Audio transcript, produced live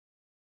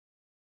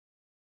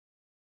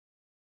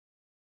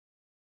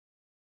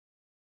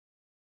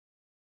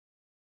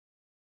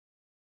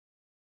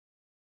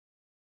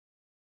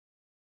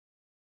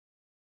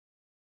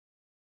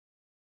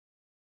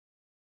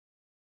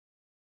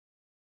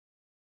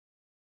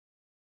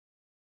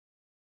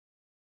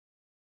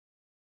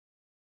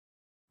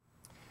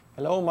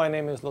Hello, my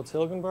name is Lutz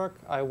Hilgenberg.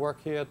 I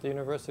work here at the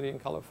University in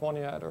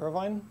California at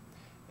Irvine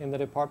in the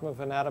Department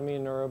of Anatomy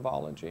and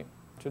Neurobiology.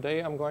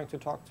 Today I'm going to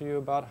talk to you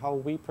about how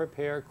we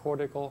prepare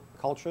cortical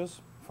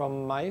cultures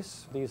from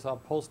mice. These are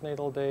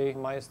postnatal day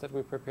mice that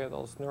we prepare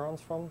those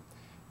neurons from.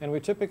 And we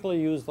typically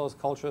use those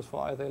cultures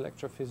for either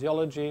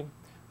electrophysiology,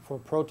 for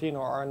protein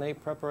or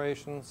RNA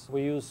preparations.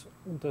 We use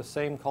the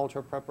same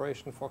culture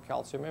preparation for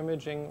calcium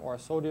imaging or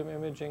sodium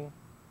imaging.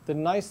 The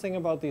nice thing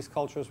about these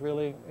cultures,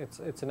 really,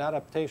 it's an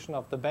adaptation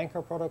of the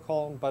Banker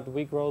protocol, but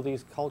we grow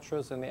these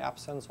cultures in the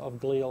absence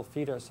of glial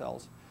feeder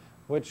cells,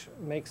 which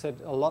makes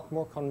it a lot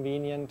more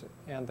convenient,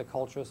 and the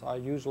cultures are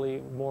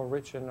usually more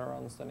rich in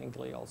neurons than in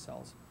glial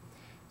cells.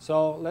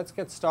 So let's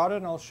get started,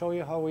 and I'll show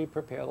you how we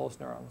prepare those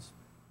neurons.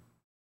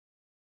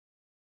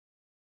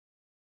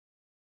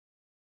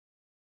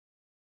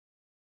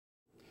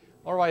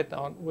 All right,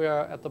 now we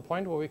are at the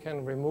point where we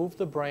can remove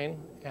the brain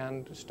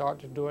and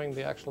start doing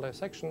the actual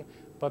dissection.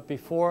 But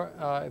before,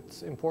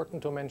 it's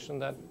important to mention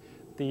that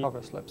the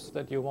cover slips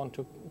that you want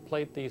to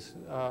plate these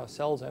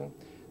cells in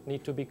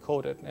need to be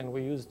coated. And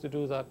we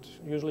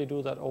usually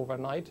do that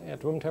overnight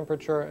at room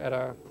temperature at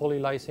a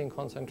polylysine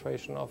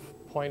concentration of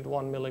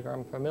 0.1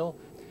 milligram per mil.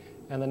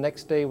 And the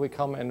next day we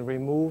come and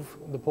remove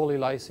the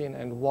polylysine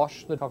and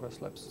wash the cover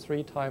slips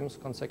 3 times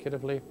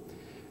consecutively.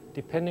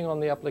 Depending on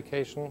the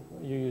application,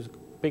 you use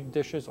big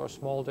dishes or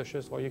small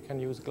dishes, or you can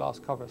use glass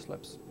cover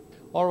slips.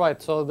 All right,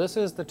 so this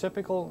is the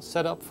typical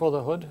setup for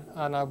the hood,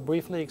 and I'll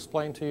briefly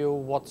explain to you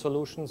what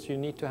solutions you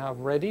need to have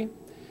ready,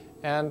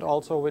 and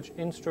also which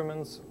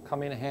instruments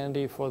come in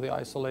handy for the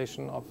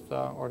isolation of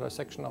or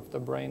dissection of the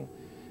brain,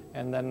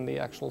 and then the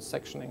actual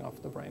sectioning of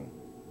the brain.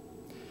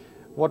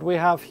 What we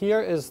have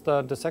here is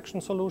the dissection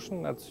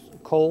solution. That's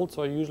cold,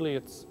 so usually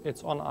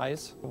it's on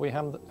ice. We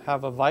have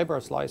a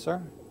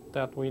Vibraslicer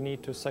that we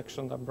need to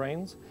section the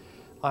brains.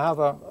 I have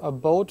a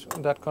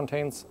boat that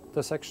contains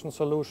the section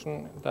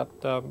solution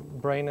that the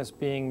brain is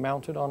being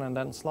mounted on and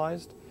then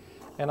sliced.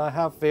 And I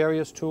have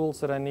various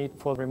tools that I need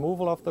for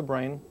removal of the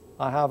brain.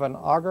 I have an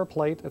agar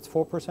plate, it's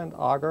 4%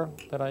 agar,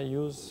 that I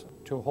use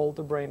to hold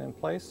the brain in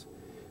place.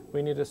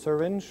 We need a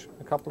syringe,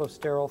 a couple of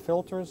sterile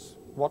filters,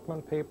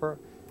 Whatman paper,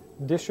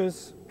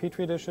 dishes,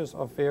 petri dishes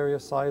of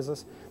various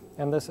sizes,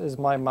 and this is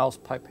my mouse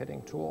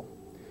pipetting tool.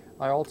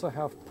 I also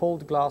have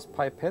pulled glass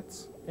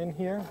pipettes in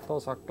here.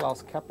 Those are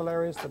glass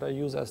capillaries that I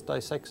use as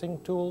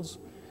dissecting tools,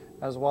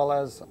 as well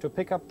as to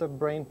pick up the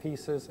brain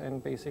pieces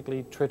and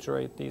basically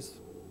triturate these.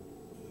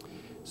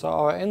 So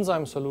our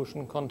enzyme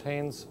solution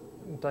contains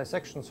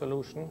dissection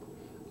solution.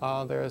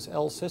 There is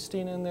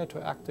L-cysteine in there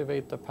to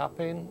activate the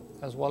papain,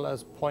 as well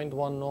as 0.1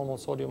 normal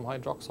sodium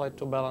hydroxide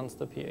to balance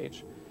the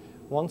pH.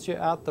 Once you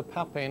add the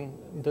papain,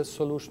 this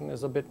solution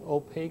is a bit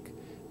opaque,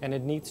 and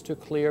it needs to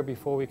clear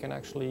before we can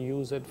actually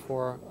use it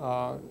for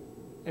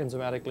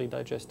enzymatically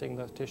digesting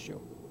the tissue.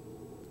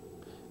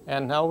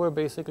 And now we're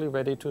basically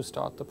ready to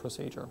start the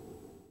procedure.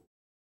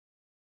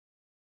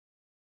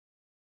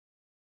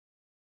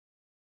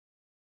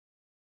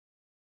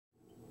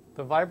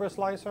 The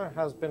Vibraslicer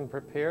has been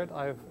prepared.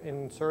 I've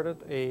inserted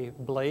a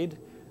blade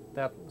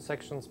that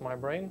sections my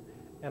brain,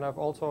 and I've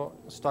also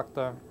stuck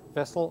the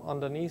vessel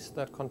underneath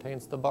that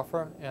contains the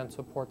buffer and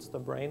supports the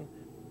brain.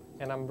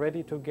 And I'm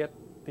ready to get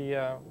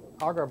the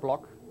agar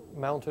block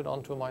mounted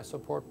onto my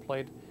support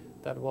plate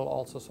that will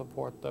also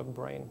support the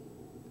brain.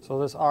 So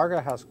this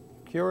agar has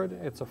cured.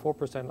 It's a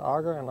 4%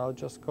 agar, and I'll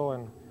just go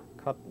and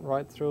cut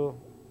right through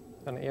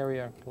an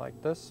area like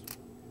this,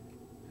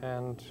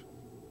 and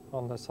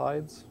on the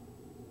sides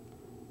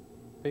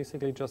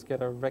basically just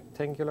get a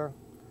rectangular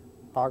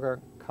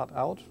agar cut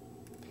out.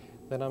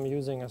 Then I'm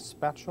using a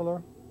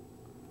spatula,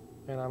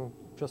 and I'm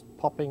just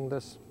popping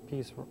this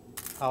piece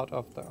out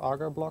of the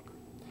agar block.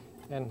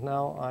 And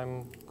now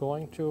I'm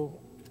going to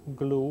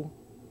glue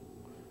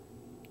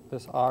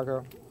this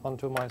agar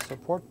onto my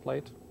support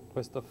plate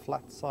with the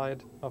flat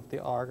side of the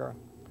agar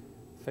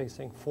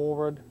facing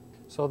forward.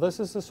 So this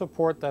is the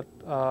support that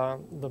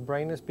the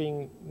brain is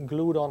being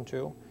glued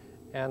onto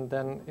and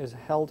then is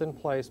held in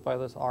place by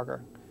this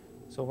agar.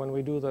 So when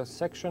we do the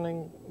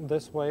sectioning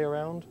this way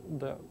around,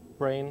 the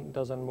brain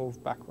doesn't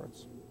move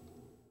backwards.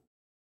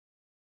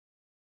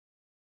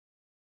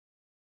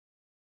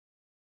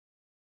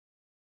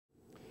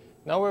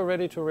 Now we're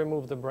ready to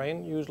remove the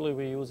brain. Usually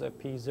we use a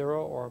P0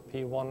 or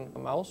P1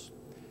 mouse.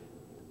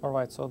 All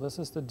right, so this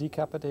is the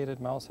decapitated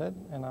mouse head,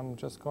 and I'm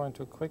just going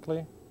to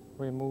quickly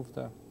remove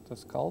the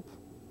scalp.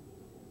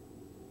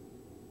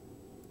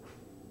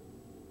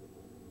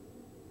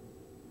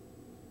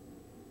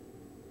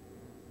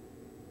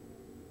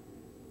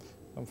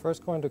 I'm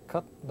first going to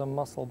cut the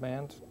muscle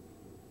band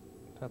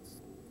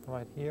that's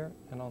right here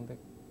and on the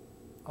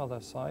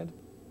other side,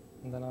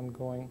 and then I'm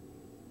going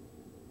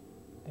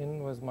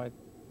in with my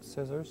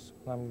scissors.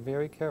 I'm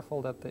very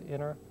careful that the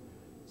inner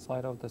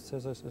side of the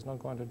scissors is not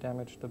going to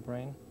damage the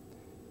brain,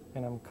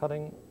 and I'm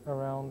cutting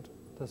around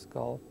the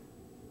skull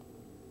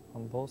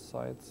on both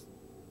sides.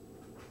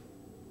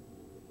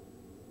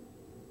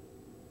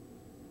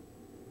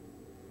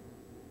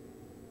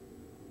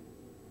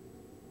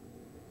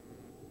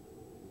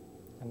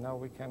 And Now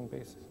we can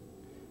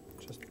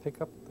just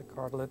pick up the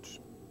cartilage,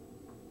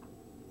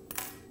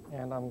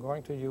 and I'm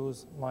going to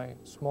use my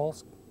small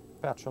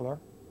spatula,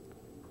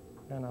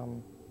 and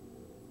I'm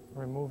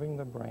removing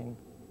the brain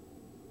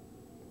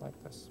like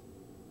this.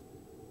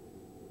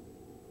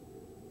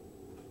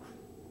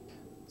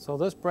 So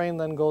this brain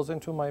then goes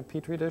into my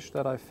petri dish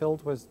that I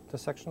filled with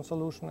dissection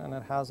solution, and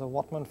it has a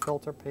Whatman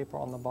filter paper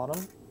on the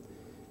bottom.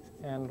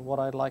 And what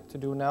I'd like to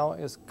do now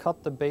is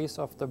cut the base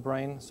of the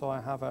brain so I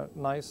have a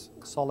nice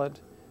solid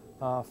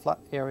flat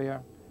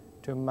area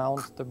to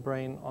mount the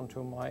brain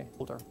onto my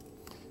holder.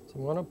 So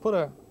I'm going to put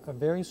a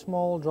very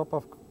small drop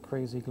of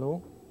crazy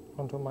glue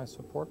onto my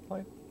support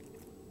plate.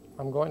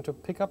 I'm going to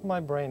pick up my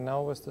brain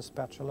now with the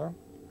spatula,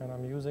 and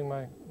I'm using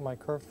my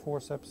curved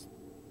forceps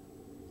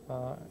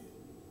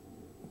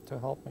to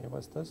help me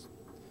with this.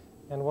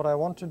 And what I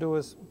want to do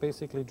is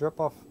basically drip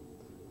off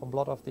a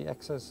lot of the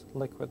excess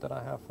liquid that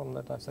I have from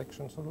the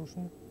dissection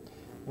solution.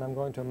 And I'm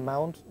going to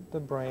mount the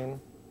brain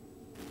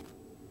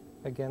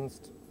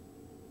against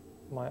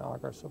my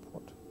agar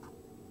support.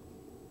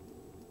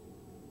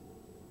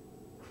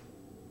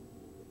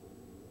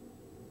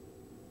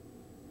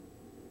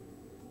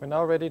 We're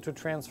now ready to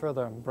transfer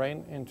the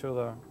brain into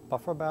the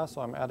buffer bath,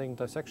 so I'm adding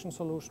dissection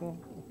solution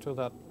to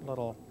that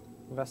little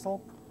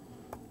vessel,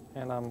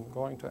 and I'm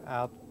going to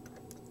add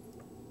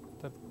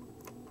the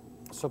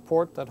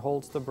support that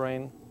holds the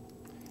brain.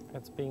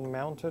 It's being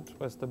mounted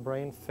with the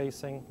brain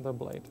facing the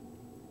blade.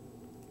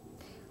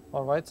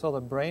 All right, so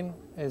the brain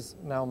is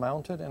now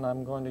mounted, and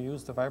I'm going to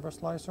use the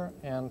Vibraslicer,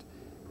 and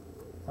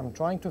I'm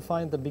trying to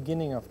find the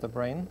beginning of the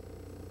brain,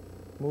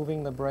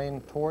 moving the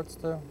brain towards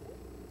the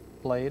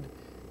blade,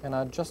 and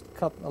I just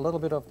cut a little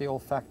bit of the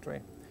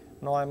olfactory.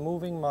 Now I'm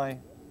moving my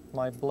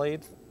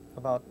blade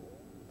about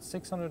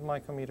 600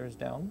 micrometers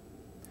down,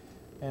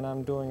 and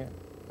I'm doing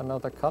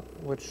another cut,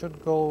 which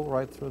should go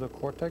right through the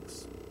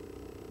cortex.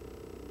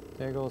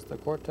 There goes the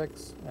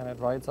cortex, and it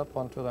rides up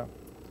onto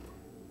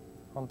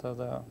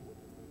the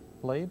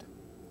blade,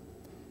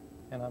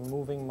 and I'm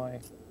moving my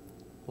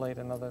blade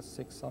another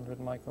 600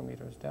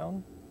 micrometers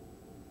down,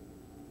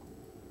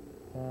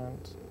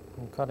 and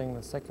I'm cutting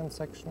the second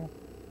section.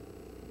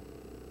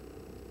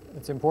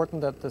 It's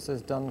important that this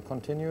is done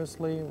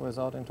continuously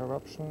without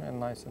interruption and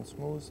nice and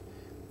smooth,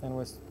 and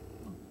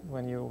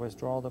when you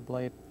withdraw the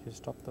blade, you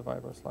stop the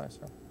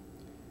Vibraslicer.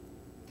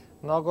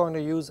 I'm now going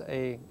to use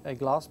a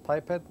glass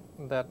pipette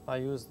that I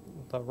used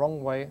the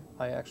wrong way.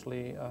 I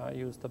actually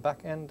used the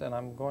back end, and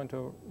I'm going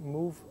to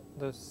move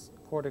this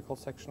cortical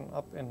section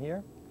up in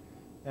here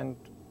and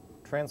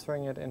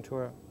transferring it into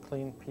a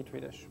clean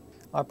petri dish.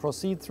 I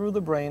proceed through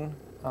the brain,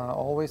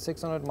 always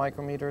 600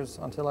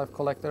 micrometers, until I've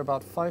collected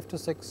about 5 to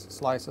 6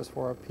 slices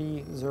for a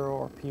P0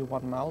 or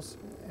P1 mouse,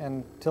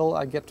 until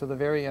I get to the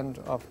very end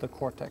of the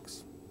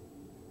cortex.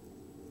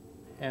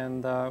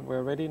 And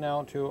we're ready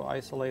now to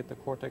isolate the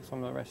cortex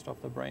from the rest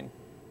of the brain.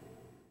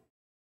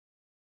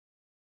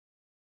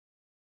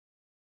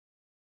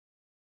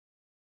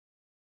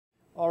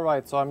 All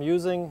right, so I'm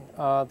using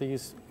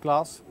these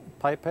glass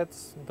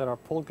pipettes that are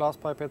pulled glass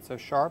pipettes. They're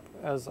sharp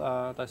as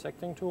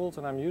dissecting tools,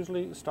 and I'm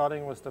usually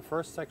starting with the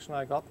first section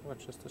I got,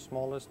 which is the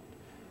smallest,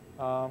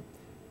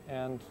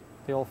 and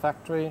the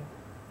olfactory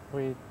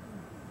we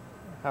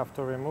have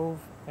to remove,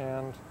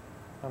 and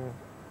I'm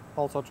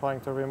also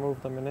trying to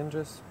remove the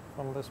meninges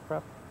from this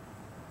prep.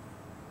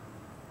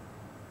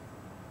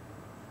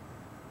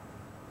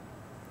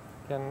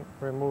 Again,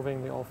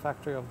 removing the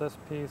olfactory of this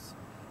piece,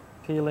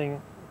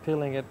 peeling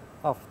it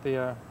off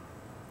the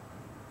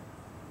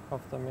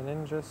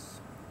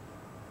meninges,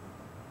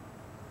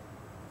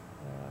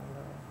 and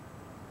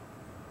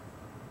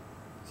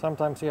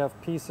sometimes you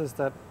have pieces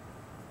that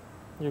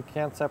you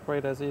can't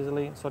separate as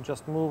easily, so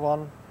just move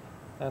on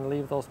and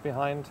leave those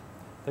behind.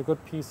 The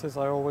good pieces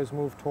I always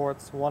move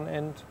towards one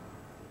end,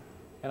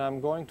 and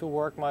I'm going to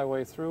work my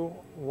way through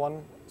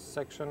one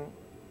section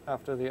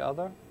after the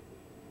other.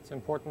 It's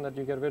important that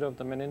you get rid of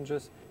the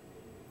meninges,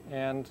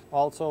 and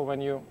also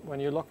when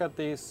you look at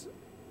these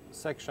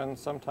sections,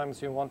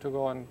 sometimes you want to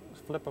go and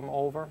flip them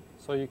over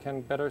so you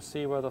can better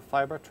see where the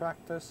fiber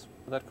tract is.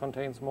 That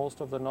contains most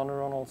of the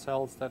non-neuronal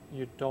cells that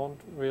you don't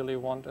really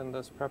want in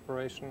this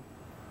preparation.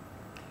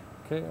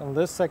 Okay, in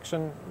this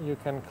section you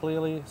can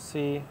clearly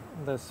see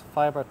this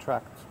fiber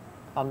tract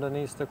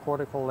underneath the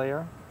cortical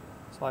layer.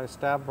 So I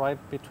stab right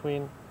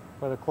between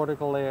where the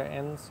cortical layer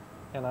ends,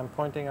 and I'm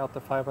pointing out the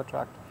fiber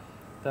tract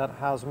that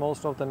has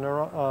most of the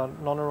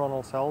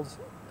non-neuronal cells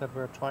that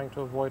we're trying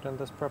to avoid in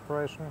this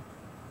preparation.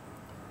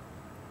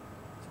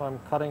 So I'm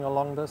cutting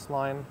along this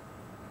line,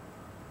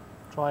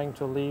 trying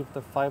to leave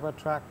the fiber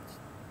tract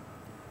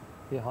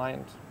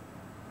behind.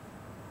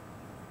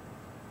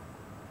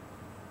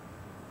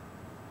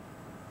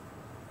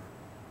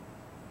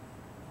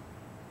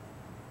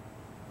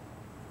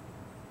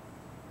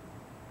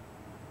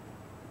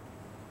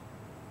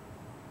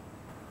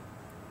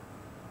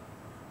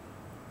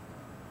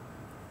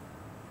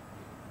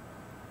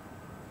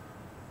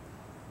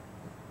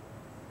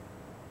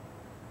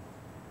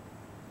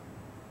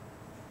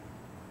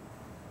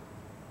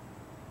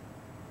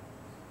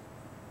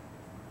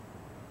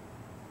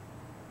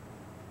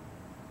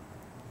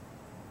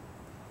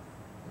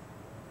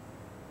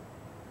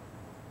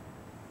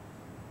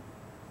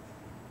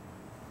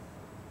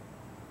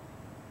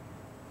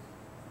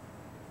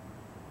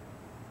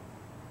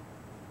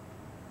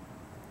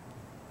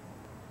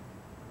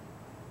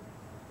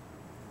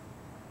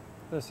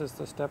 This is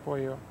the step where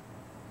you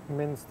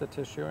mince the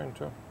tissue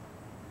into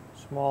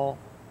small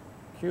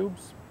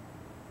cubes.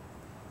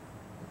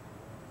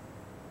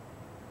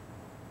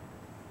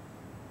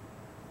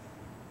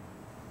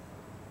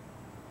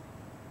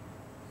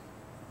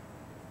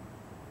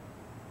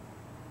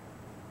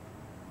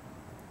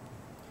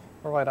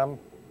 All right,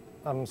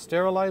 I'm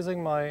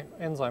sterilizing my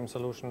enzyme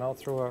solution now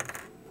through a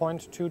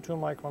 0.22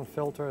 micron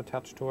filter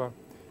attached to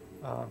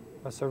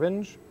a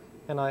syringe,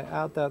 and I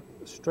add that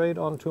straight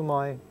onto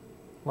my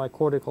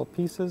cortical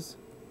pieces,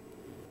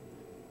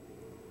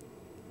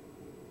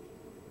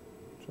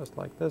 just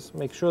like this.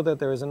 Make sure that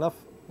there is enough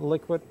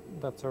liquid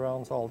that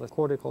surrounds all the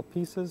cortical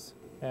pieces,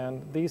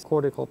 and these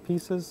cortical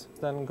pieces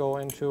then go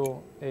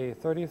into a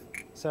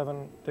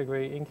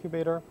 37-degree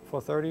incubator for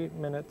 30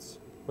 minutes,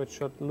 which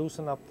should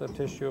loosen up the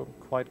tissue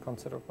quite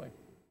considerably.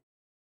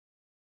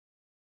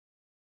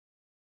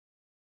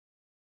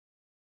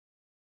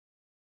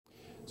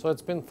 So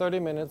it's been 30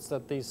 minutes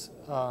that these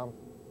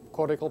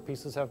cortical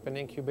pieces have been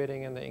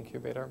incubating in the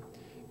incubator.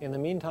 In the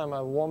meantime,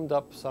 I warmed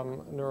up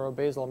some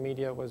neurobasal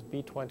media with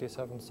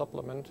B27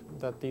 supplement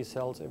that these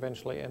cells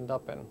eventually end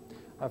up in.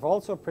 I've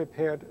also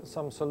prepared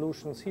some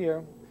solutions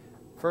here.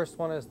 First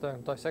one is the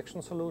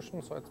dissection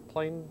solution, so it's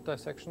plain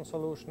dissection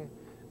solution.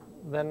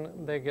 Then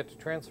they get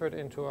transferred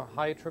into a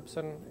high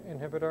trypsin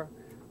inhibitor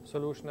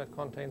solution that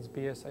contains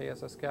BSA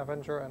as a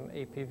scavenger and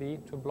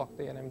APV to block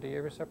the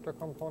NMDA receptor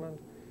component.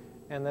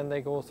 And then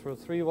they go through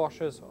 3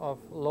 washes of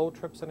low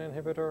trypsin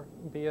inhibitor,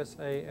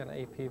 BSA, and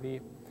APV.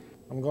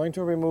 I'm going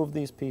to remove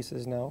these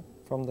pieces now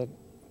from the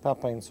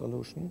papain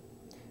solution,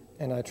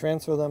 and I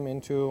transfer them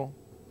into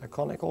a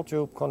conical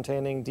tube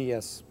containing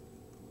DS,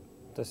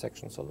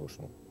 dissection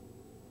solution.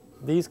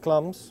 These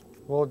clumps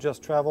will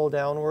just travel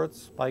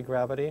downwards by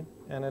gravity,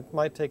 and it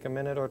might take a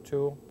minute or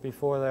two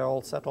before they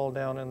all settle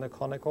down in the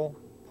conical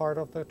part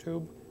of the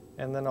tube,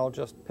 and then I'll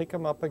just pick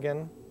them up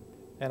again,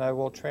 and I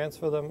will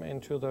transfer them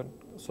into the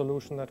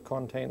solution that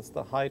contains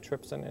the high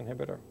trypsin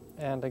inhibitor.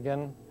 And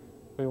again,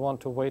 we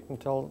want to wait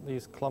until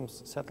these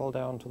clumps settle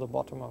down to the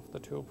bottom of the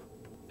tube.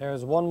 There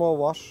is one more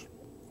wash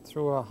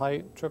through a high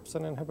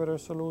trypsin inhibitor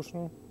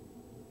solution,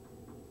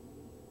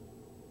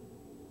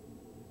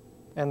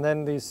 and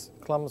then these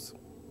clumps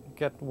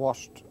get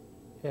washed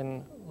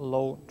in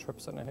low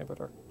trypsin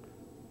inhibitor.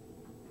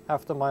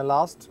 After my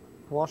last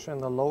wash in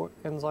the low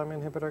enzyme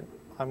inhibitor,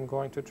 I'm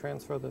going to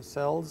transfer the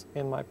cells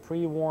in my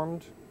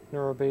pre-warmed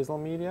neurobasal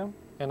media,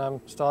 and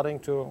I'm starting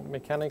to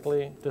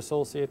mechanically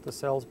dissociate the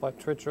cells by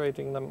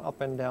triturating them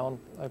up and down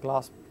a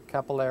glass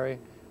capillary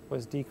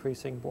with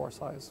decreasing bore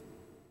size.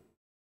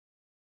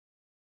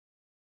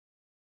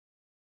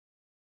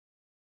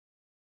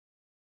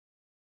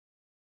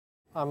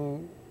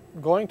 I'm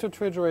going to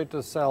triturate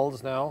the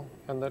cells now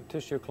and the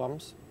tissue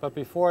clumps, but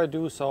before I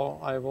do so,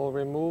 I will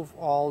remove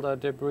all the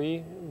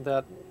debris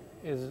that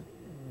is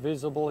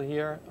visible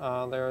here.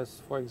 There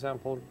is, for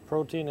example,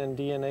 protein and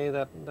DNA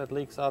that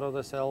leaks out of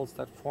the cells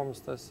that forms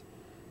this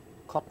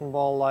cotton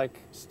ball-like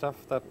stuff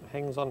that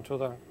hangs onto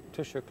the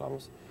tissue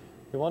clumps.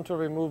 You want to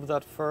remove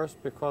that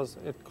first because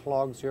it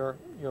clogs your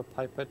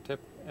pipette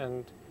tip,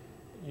 and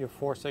you're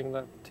forcing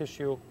the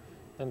tissue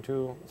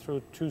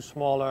through too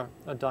smaller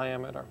a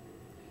diameter.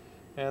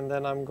 And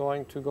then I'm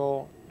going to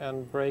go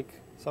and break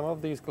some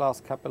of these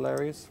glass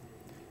capillaries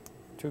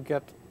to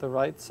get the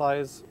right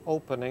size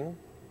opening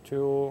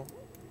to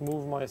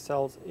move my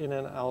cells in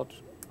and out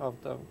of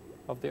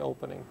the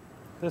opening.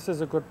 This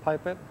is a good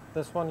pipette.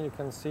 This one, you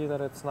can see that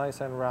it's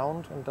nice and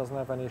round and doesn't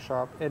have any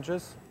sharp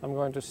edges. I'm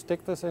going to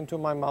stick this into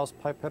my mouse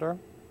pipetter.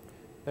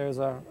 There's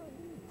a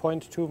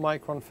 0.2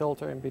 micron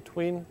filter in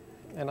between,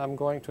 and I'm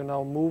going to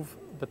now move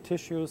the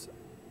tissues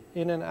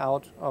in and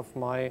out of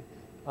my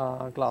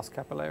glass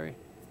capillary.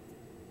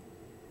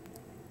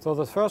 So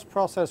the first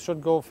process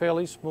should go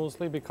fairly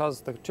smoothly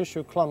because the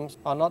tissue clumps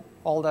are not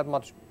all that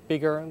much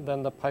bigger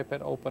than the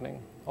pipette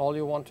opening. All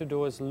you want to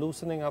do is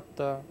loosening up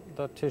the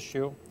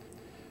tissue,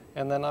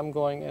 and then I'm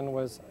going in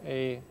with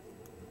a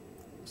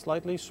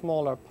slightly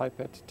smaller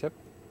pipette tip.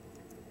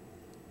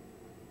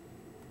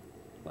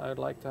 I'd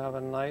like to have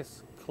a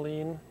nice,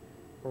 clean,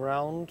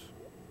 round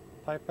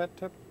pipette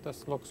tip.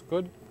 This looks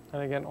good.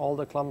 And again, all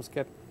the clumps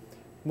get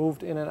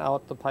moved in and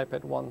out the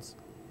pipette once.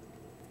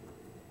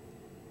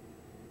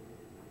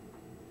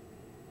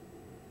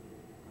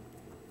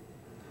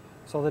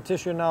 So the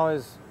tissue now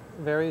is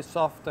very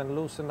soft and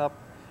loosened up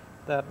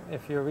that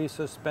if you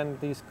resuspend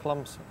these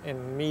clumps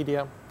in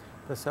media,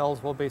 the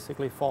cells will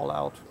basically fall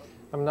out.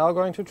 I'm now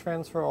going to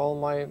transfer all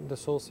my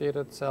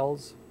dissociated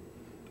cells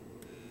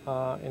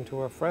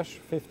into a fresh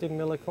 15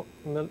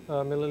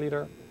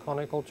 milliliter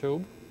conical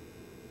tube.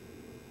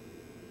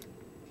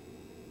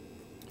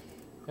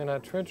 And I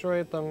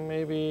triturate them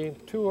maybe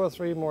 2 or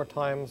 3 more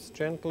times,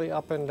 gently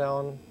up and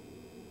down,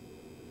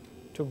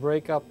 to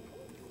break up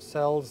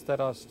cells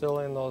that are still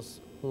in those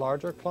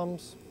larger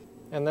clumps.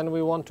 And then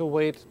we want to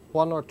wait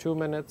 1 or 2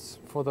 minutes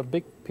for the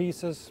big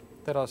pieces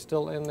that are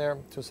still in there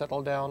to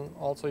settle down.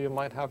 Also, you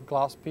might have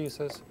glass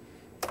pieces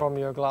from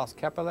your glass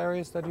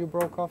capillaries that you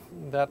broke off.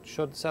 That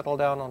should settle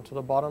down onto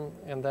the bottom,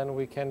 and then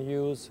we can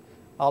use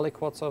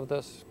aliquots of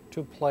this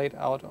to plate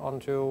out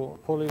onto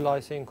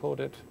polylysine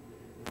coated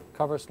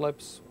cover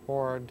slips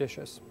or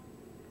dishes.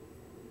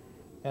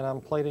 And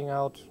I'm plating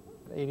out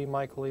 80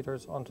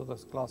 microliters onto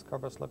this glass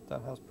cover slip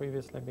that has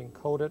previously been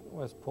coated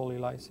with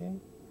polylysine.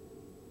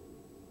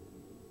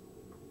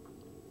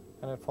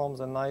 And it forms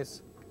a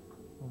nice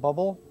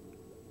bubble.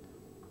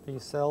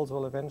 These cells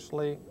will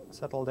eventually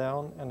settle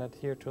down and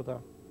adhere to the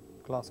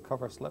glass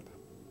cover slip.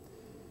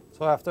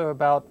 So after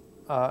about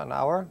an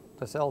hour,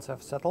 the cells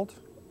have settled,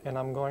 and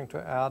I'm going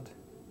to add,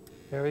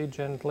 very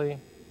gently,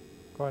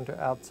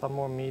 some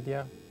more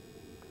media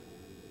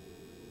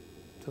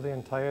to the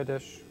entire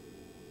dish.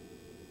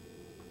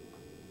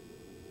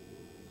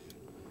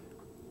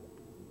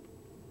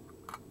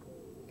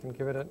 You can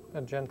give it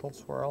a gentle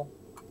swirl,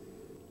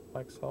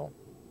 like so.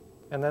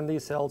 And then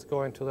these cells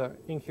go into the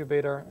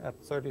incubator at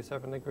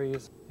 37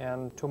 degrees,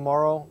 and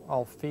tomorrow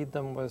I'll feed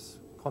them with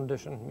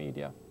conditioned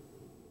media.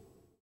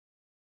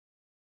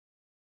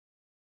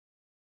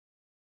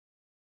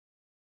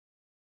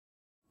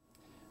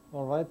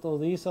 All right, so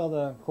these are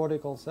the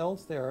cortical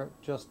cells. They're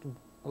just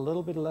a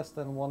little bit less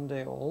than 1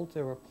 day old.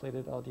 They were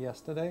plated out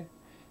yesterday,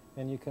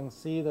 and you can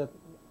see that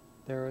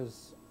there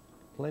is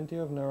plenty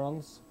of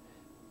neurons.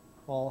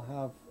 All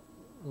have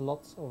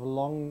lots of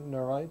long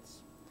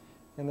neurites,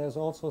 and there's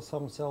also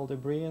some cell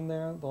debris in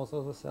there. Those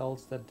are the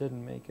cells that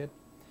didn't make it,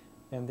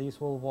 and these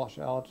will wash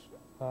out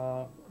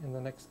in the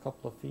next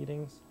couple of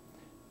feedings.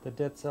 The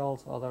dead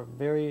cells are the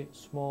very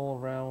small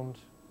round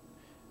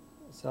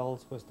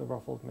cells with the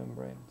ruffled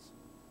membranes.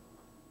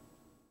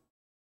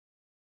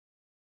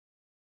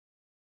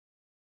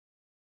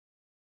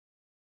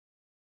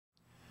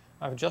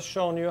 I've just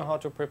shown you how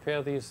to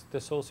prepare these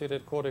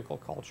dissociated cortical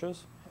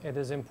cultures. It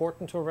is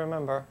important to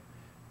remember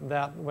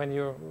that when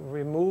you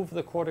remove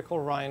the cortical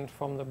rind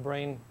from the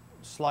brain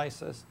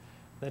slices,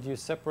 that you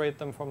separate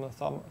them from the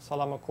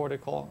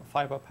thalamocortical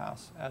fiber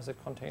path, as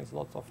it contains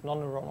lots of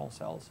non-neuronal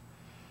cells.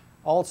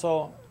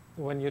 Also,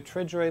 when you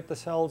triturate the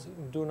cells,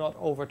 do not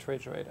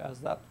over-triturate,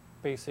 as that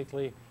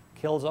basically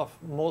kills off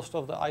most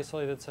of the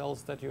isolated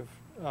cells that you've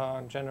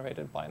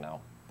generated by now.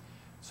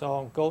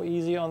 So go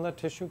easy on the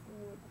tissue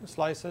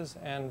slices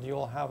and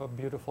you'll have a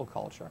beautiful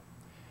culture.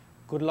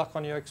 Good luck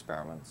on your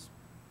experiments.